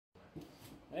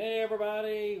Hey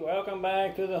everybody, welcome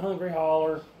back to the Hungry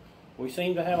Hauler. We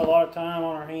seem to have a lot of time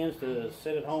on our hands to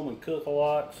sit at home and cook a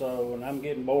lot, so when I'm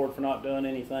getting bored for not doing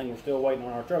anything, we're still waiting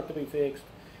on our truck to be fixed,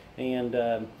 and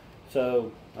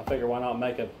so I figure why not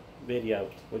make a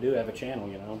video. We do have a channel,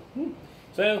 you know.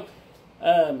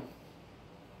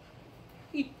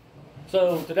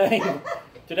 So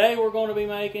today we're going to be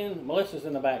making, Melissa's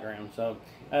in the background, so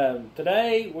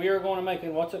today we are going to make,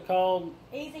 what's it called?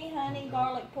 Easy honey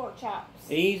garlic pork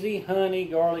chops. Easy honey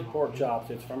garlic pork chops.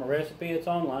 It's from a recipe that's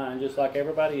online, just like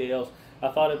everybody else. I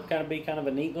thought it'd be kind of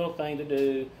a neat little thing to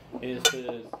do.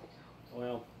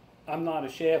 Well, I'm not a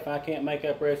chef. I can't make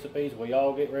up recipes. We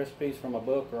all get recipes from a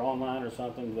book or online or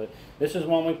something. But this is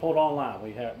one we pulled online.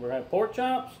 We have pork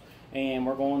chops, and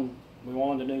we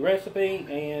wanted a new recipe,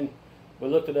 and we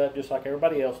looked it up just like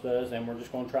everybody else does, and we're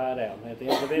just going to try it out. And at the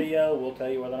end of the video, we'll tell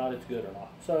you whether or not it's good or not.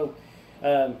 So,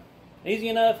 easy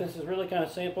enough. This is really kind of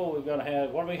simple. We're going to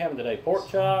have, what are we having today? Pork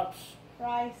chops,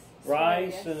 rice,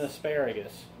 and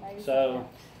asparagus. So,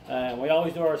 we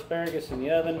always do our asparagus in the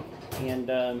oven,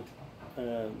 and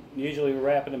usually we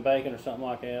wrap it in bacon or something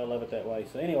like that. I love it that way.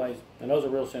 So, anyways, and those are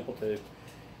real simple too.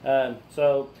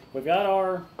 So, we've got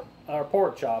our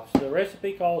pork chops. The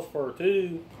recipe calls for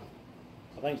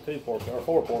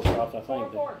four pork chops, I think.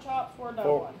 4 pork chops, 4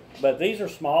 done. But these are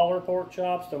smaller pork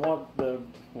chops than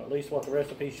at least what the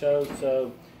recipe showed.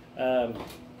 So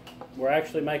we're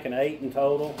actually making 8 in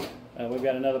total. We've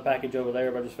got another package over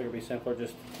there, but I just figured it'd be simpler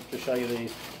just to show you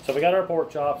these. So we got our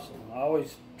pork chops. I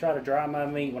always try to dry my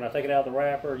meat when I take it out of the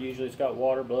wrapper. Usually it's got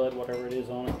water, blood, whatever it is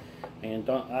on it. And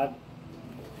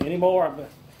anymore, I've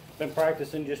been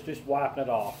practicing just wiping it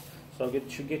off. So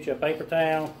get you a paper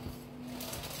towel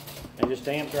and just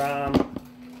damp dry them,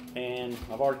 and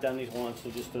I've already done these once, so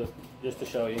just to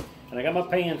show you. And I got my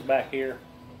pans back here.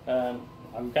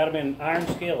 I've got them in iron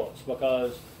skillets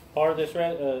because part of this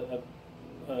part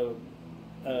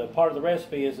of the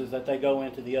recipe is that they go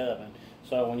into the oven.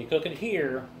 So when you cook it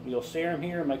here, you'll sear them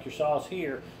here, make your sauce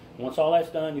here. Once all that's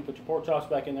done, you put your pork chops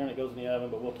back in there and it goes in the oven.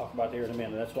 But we'll talk about that here in a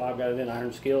minute. That's why I've got it in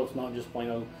iron skillets, not just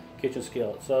plain old kitchen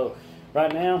skillets. So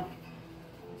right now,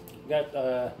 got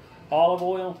olive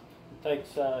oil. Takes,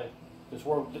 because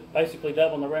we're basically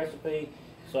doubling the recipe,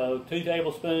 so 2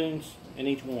 tablespoons in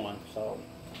each one. So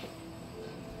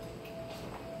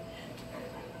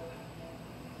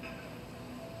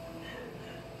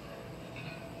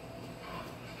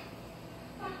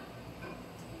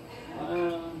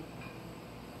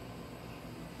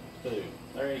two.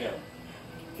 There you go.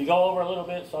 If you go over a little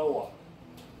bit, so what?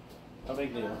 No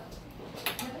big deal.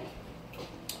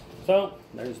 So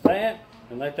there's that,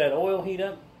 and let that oil heat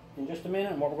up in just a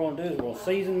minute. And what we're going to do is we're going to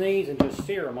season these and just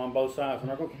sear them on both sides. We're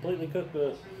not going to completely cook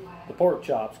the pork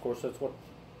chops. Of course, that's what,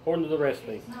 according to the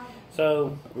recipe.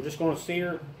 So we're just going to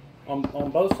sear on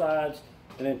both sides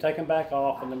and then take them back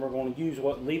off, and then we're going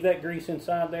to leave that grease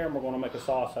inside there, and we're going to make a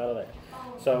sauce out of that.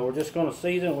 So we're just going to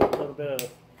season with a little bit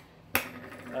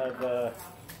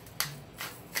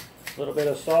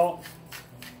of salt,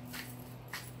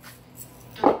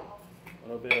 a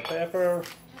little bit of pepper,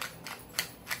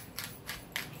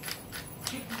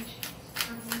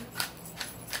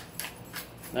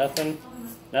 nothing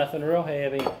real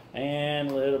heavy,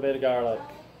 and a little bit of garlic.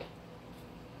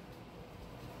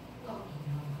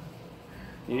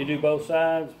 You do both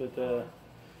sides, but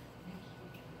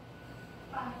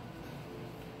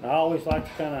I always like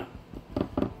to kind of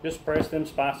just press them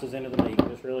spices into the meat,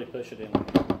 just really push it in there.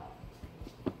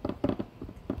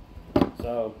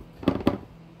 So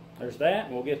there's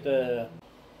that. We'll get okay,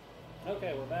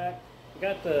 we're back. We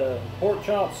got the pork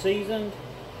chops seasoned.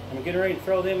 I'm gonna get ready to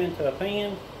throw them into a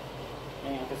pan.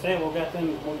 And like I said, we've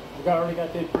already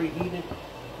got them preheated.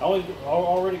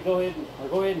 Already go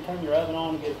ahead and turn your oven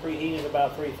on and get it preheated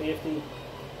about 350,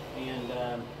 and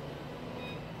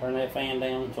turn that fan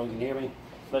down so you can hear me.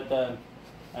 But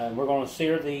we're going to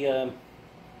sear the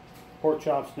pork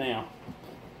chops now.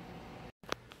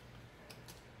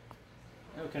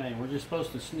 Okay, we're just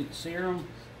supposed to sear them.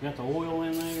 Got the oil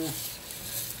in there.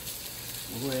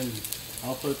 We'll go ahead and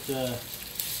I'll put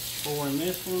 4 in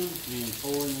this one and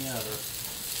 4 in the other.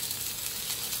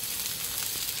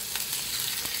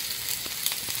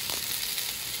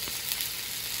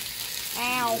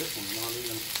 Ow. This one's not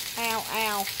even. Ow,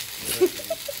 ow.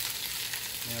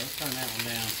 Yeah, let's turn that one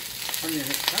down. Turn your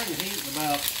heat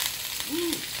about,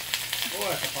 ooh, boy,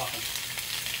 that's a poppin'.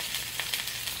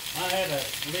 I have a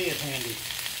lid handy.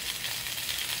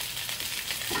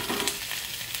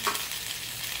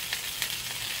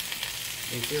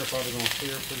 These here are probably going to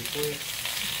sear pretty quick.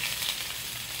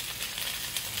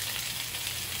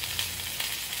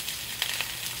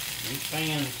 These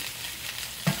pans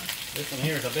This one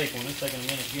here is a big one. It's taking a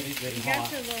minute to get it good and You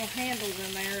hot. got your little handles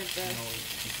in there.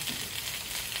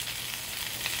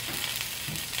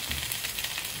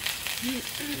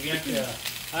 You got the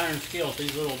iron skills.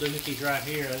 These little doohickeys right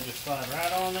here, they just slide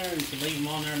right on there, and you can leave them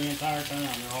on there the entire time.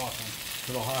 They're awesome.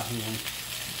 Little hot hands.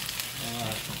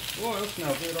 Boy, those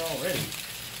smell good already.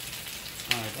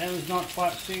 Alright, that one's not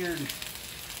quite seared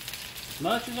as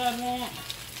much as I'd want,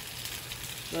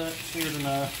 but seared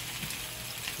enough.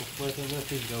 We'll flip it. Let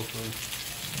these go through.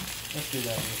 Let's do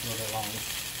that just a little bit longer.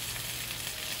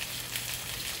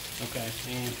 Okay,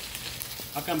 and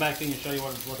I'll come back to you and show you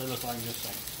what they look like in just a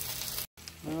second.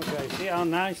 Okay, see how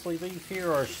nicely these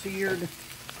here are seared?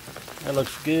 That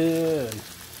looks good.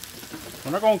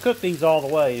 We're not going to cook these all the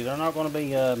way. They're not going to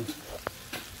be,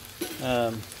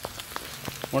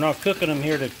 we're not cooking them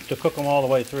here to cook them all the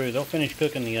way through. They'll finish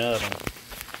cooking in the oven.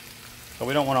 So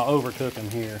we don't want to overcook them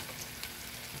here.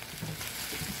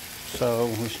 So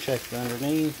let's check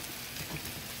underneath.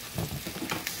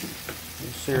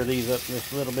 Let's sear these up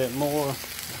just a little bit more.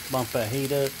 Bump that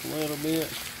heat up a little bit.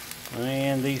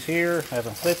 And these here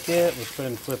haven't flipped yet. Let's go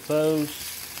ahead and flip those.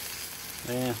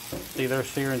 Yeah, see they're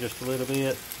searing just a little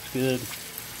bit. It's good.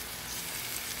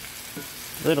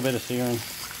 A little bit of searing.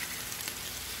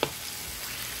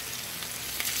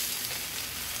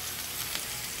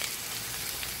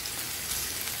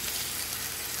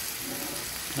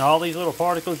 Now all these little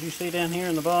particles you see down here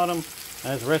in the bottom,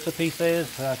 as the recipe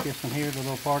says, I guess from here, the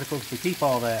little particles, we keep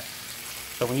all that.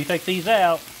 So when you take these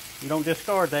out, you don't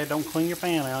discard that. Don't clean your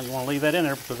pan out. You want to leave that in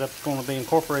there because that's going to be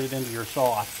incorporated into your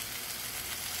sauce.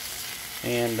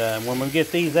 And when we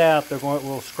get these out,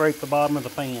 we'll scrape the bottom of the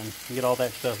pan and get all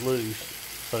that stuff loose,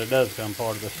 but it does become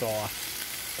part of the sauce.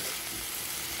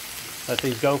 Let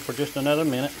these go for just another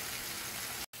minute.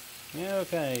 Yeah,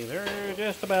 okay, they're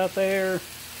just about there.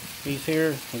 These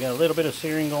here, we got a little bit of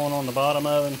searing going on the bottom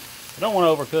of them. I don't want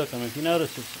to overcook them. If you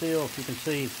notice, it's still, if you can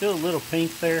see, it's still a little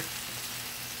pink there.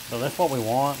 So that's what we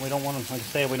want. We don't want to, like I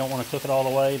said, we don't want to cook it all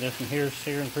the way. This one here is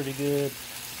searing pretty good.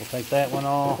 We'll take that one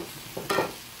off.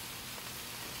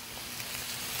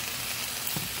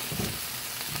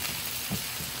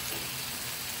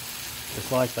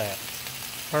 Just like that.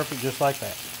 Perfect, just like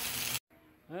that.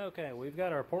 Okay, we've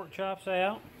got our pork chops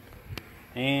out.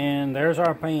 And there's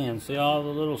our pan. See all the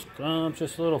little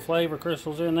scrumptious little flavor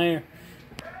crystals in there?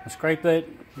 Scrape that,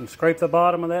 and scrape the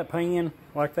bottom of that pan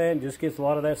like that, and just gets a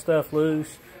lot of that stuff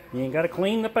loose. You ain't got to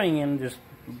clean the pan, just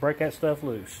break that stuff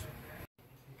loose.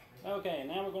 Okay,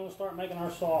 now we're going to start making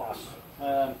our sauce.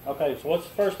 Okay, so what's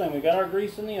the first thing? We got our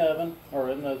grease in the oven, or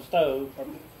in the stove, or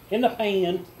in the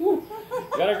pan. We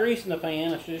got our grease in the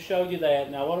pan. I should have showed you that.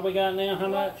 Now what do we got now? How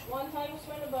much? 1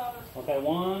 tablespoon of butter. Okay,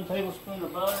 1 tablespoon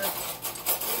of butter.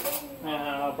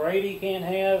 Now Brady can't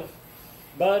have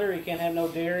butter. He can't have no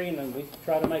dairy, and we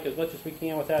try to make as much as we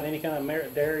can without any kind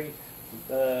of dairy.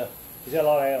 He's got a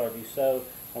lot of allergies, so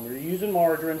we're using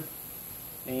margarine.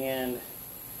 And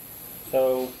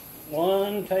so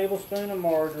 1 tablespoon of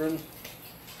margarine,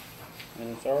 and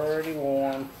it's already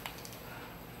warm.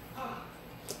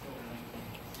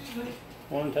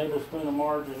 1 tablespoon of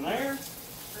margarine there,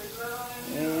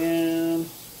 and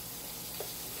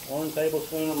 1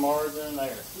 tablespoon of margarine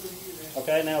there.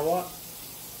 Okay, now what?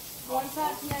 Once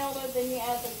that's melted, then you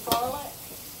add the garlic,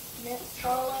 minced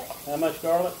garlic. How much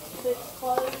garlic? 6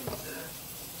 cloves.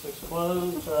 6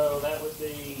 cloves, so that would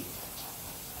be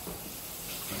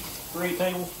 3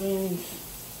 tablespoons.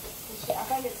 I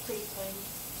think it's teaspoons.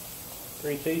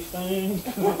 3 teaspoons.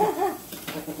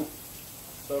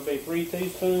 So it'll be 3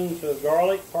 teaspoons of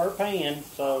garlic per pan.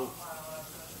 So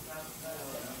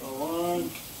 1,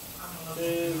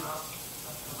 2,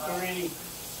 3,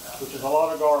 which is a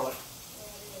lot of garlic.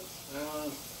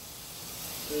 1,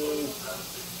 2,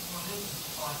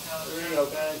 3,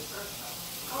 okay.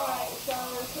 Alright, so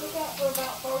cook that for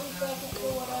about 30 seconds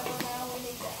or whatever. Now we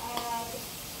need to add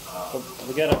So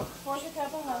we gotta 1/4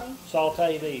 cup of honey.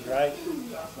 saute these, right?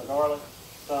 The garlic.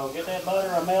 So get that butter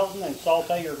a melting and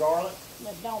saute your garlic.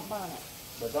 But don't burn it.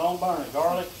 But don't burn it.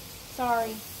 Garlic.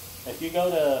 Sorry. If you go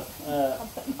to, I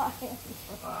put my hand.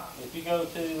 if you go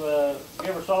to, you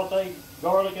ever saute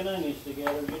garlic and onions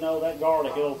together, you know that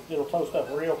garlic, it'll toast up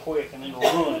real quick and then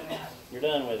it'll ruin it. You're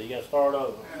done with it. You got to start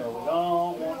over. So we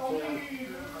don't want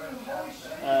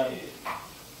to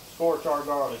scorch our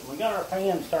garlic. We got our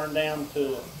pans turned down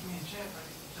to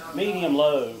medium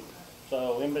low.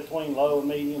 So in between low and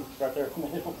medium, right there in the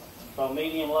middle. So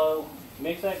medium low.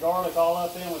 Mix that garlic all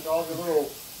up in with all the little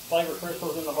flavor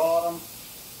crystals in the bottom.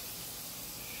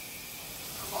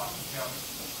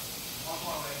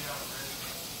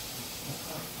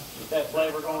 Get that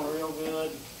flavor going real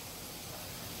good.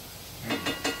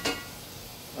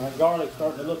 Our garlic's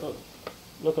starting to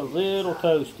look a little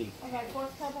toasty. I got a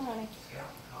fourth cup of honey.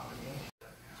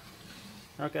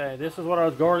 Okay, this is what our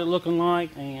garlic looking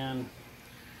like, and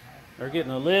they're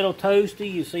getting a little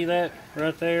toasty. You see that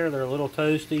right there? They're a little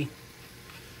toasty.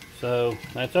 So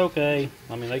that's okay.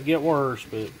 I mean, they get worse,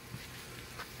 but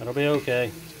it'll be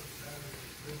okay.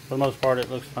 For the most part, it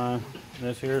looks fine.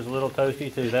 This here is a little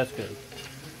toasty too. That's good.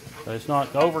 So it's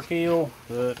not overkill,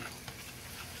 but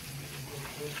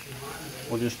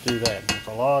we'll just do that. It's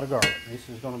a lot of garlic. This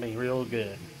is going to be real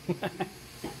good.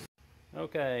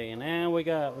 Okay, and now we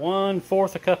got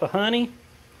 1/4 a cup of honey.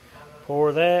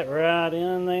 Pour that right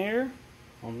in there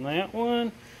on that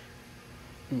one.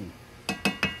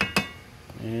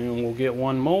 And we'll get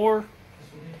one more.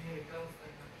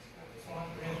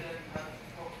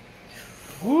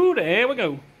 Woo, there we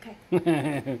go.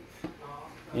 Okay.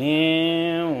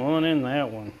 And one in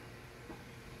that one.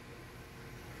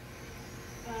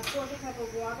 1/4 cup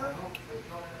of water.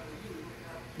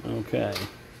 Okay.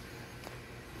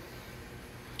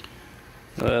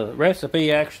 The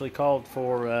recipe actually called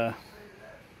for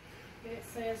It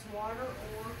says water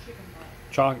or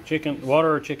chicken broth.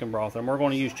 water or chicken broth, and we're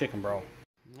going to use chicken broth.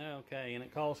 Okay, and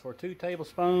it calls for 2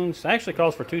 tablespoons. Actually,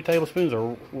 calls for 2 tablespoons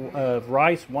of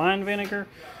rice wine vinegar.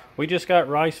 We just got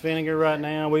rice vinegar right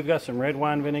now. We've got some red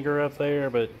wine vinegar up there,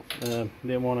 but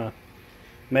didn't want to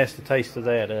mess the taste of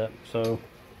that up. So.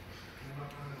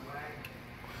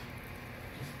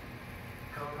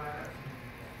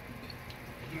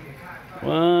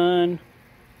 One,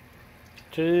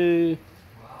 2,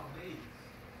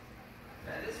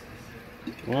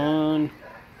 1,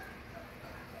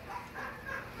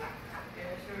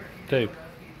 2.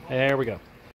 There we go.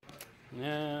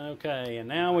 Okay, and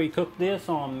now we cook this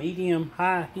on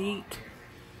medium-high heat,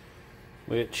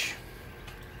 which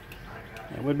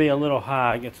it would be a little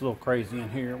high. It gets a little crazy in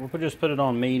here. We'll just put it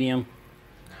on medium.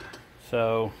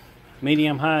 So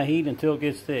medium-high heat until it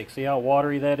gets thick. See how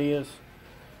watery that is?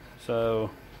 So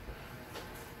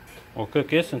we'll cook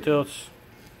this until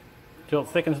it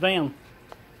thickens down.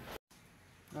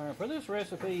 All right, for this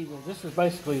recipe, this is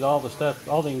basically all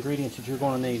the ingredients that you're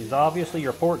going to need. Is obviously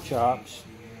your pork chops,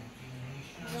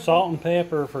 salt and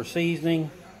pepper for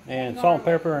seasoning, and salt and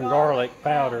pepper and garlic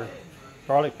powder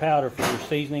for your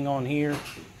seasoning on here,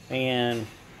 and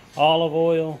olive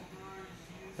oil.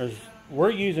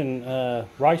 We're using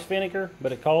rice vinegar,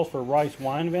 but it calls for rice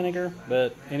wine vinegar.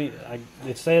 But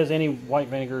it says any white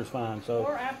vinegar is fine. So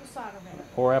or apple cider vinegar.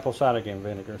 Or apple cider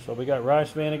vinegar. So we got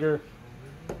rice vinegar,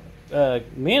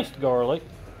 minced garlic.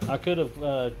 I could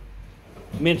have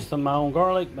minced some of my own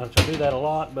garlic, but I do that a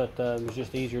lot. But it was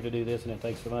just easier to do this, and it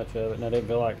takes so much of it, and I didn't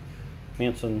feel like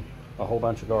mincing a whole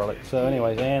bunch of garlic. So,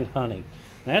 anyways, and honey.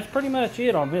 And that's pretty much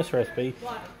it on this recipe.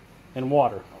 Water. And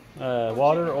water.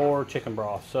 Water or chicken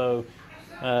broth. So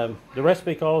the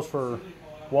recipe calls for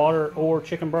water or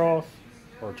chicken broth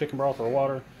or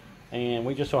water, and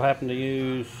we just so happen to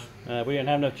use we didn't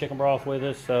have enough chicken broth with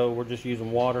us, so we're just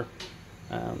using water.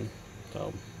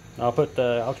 So I'll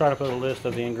try to put a list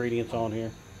of the ingredients on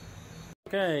here.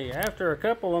 Okay, after a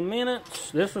couple of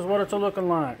minutes, this is what it's looking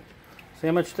like. See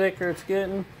how much thicker it's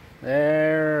getting?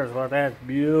 There's what that's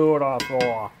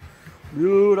beautiful.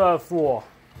 Beautiful.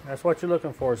 That's what you're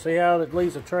looking for. See how it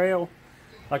leaves a trail?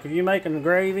 Like if you're making the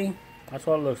gravy, that's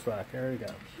what it looks like. There we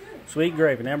go. Sweet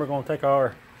gravy. Now we're going to take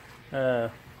our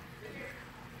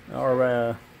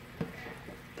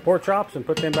pork chops and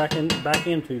put them back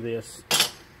into this.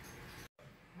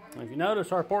 If you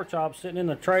notice, our pork chops sitting in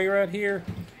the tray right here.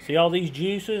 See all these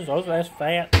juices? That's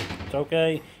fat. It's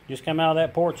okay. Just come out of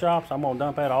that pork chops. I'm going to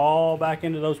dump that all back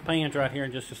into those pans right here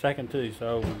in just a second too.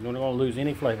 So we're not going to lose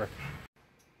any flavor.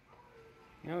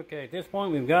 Okay, at this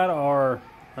point we've got our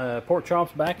pork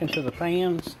chops back into the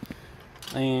pans,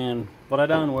 and what I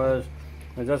done was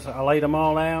I laid them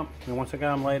all out, and once I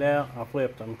got them laid out, I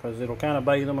flipped them because it'll kind of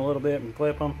bathe them a little bit and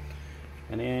flip them.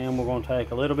 And then we're going to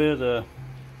take a little bit of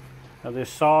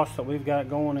this sauce that we've got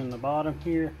going in the bottom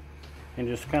here and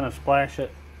just kind of splash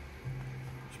it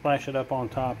up on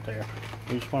top there.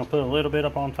 You just want to put a little bit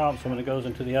up on top so when it goes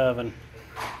into the oven,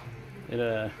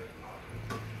 it'll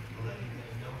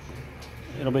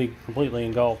be completely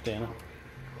engulfed in it.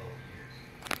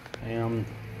 And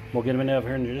we'll get them in the oven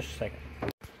here in just a second.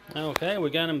 Okay, we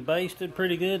got them basted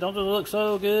pretty good. Don't they look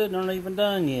so good? They're not even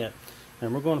done yet.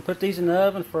 And we're going to put these in the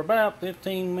oven for about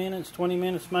 15 minutes, 20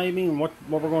 minutes maybe. And what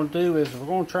we're going to do is we're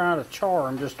going to try to char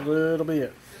them just a little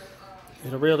bit.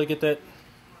 It'll really get that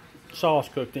sauce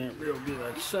cooked in it real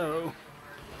good. So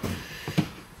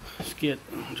let's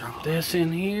drop this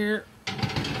in here.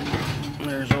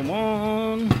 There's a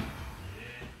one.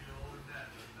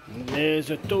 And there's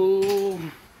a two.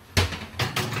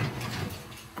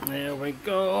 There we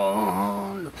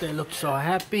go. Look, they look so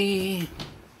happy.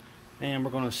 And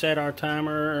we're going to set our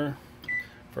timer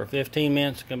for 15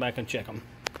 minutes to come back and check them.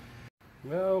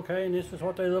 Well, okay, and this is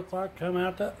what they look like coming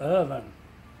out the oven.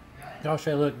 Gosh,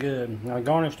 they look good. I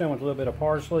garnished them with a little bit of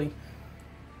parsley.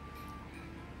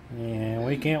 And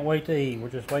we can't wait to eat. We're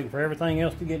just waiting for everything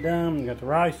else to get done. We got the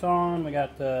rice on. We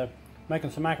got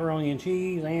making some macaroni and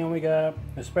cheese. And we got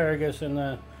asparagus in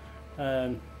the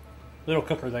little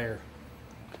cooker there.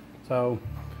 So,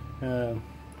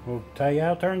 we'll tell you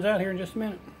how it turns out here in just a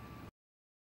minute.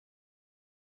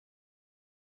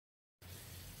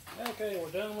 Okay, we're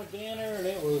done with dinner, and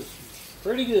it was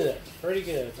pretty good, pretty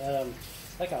good. I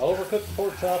think I overcooked the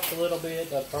pork chops a little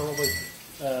bit. I probably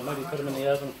maybe put them in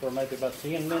the oven for maybe about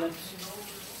 10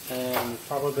 minutes, and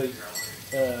probably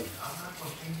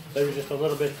they were just a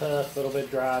little bit tough, a little bit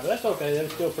dry, but that's okay. They were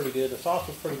still pretty good. The sauce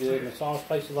was pretty good, and the sauce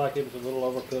tasted like it was a little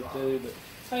overcooked too. But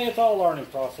hey, it's all a learning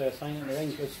process, ain't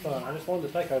it? It's fun. I just wanted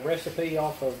to take a recipe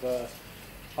off of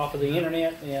the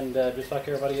internet, and just like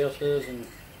everybody else does, and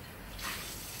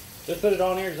just put it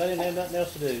on here because I didn't have nothing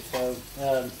else to do. So,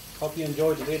 hope you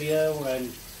enjoyed the video,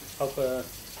 and hope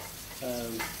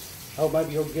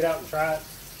maybe you'll get out and try it.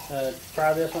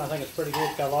 Try this one. I think it's pretty good.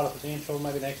 It's got a lot of potential.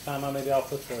 Maybe next time I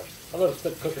love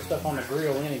to cook the stuff on the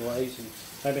grill anyways, and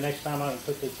maybe next time I can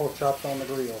put the pork chops on the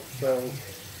grill. So,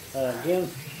 again,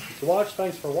 if you watch,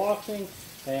 thanks for watching,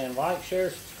 and like, share,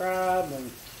 subscribe,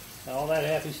 and all that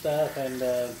happy stuff. And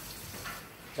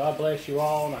God bless you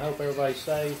all, and I hope everybody's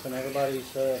safe and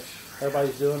everybody's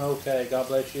doing okay. God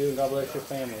bless you, and God bless your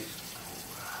families.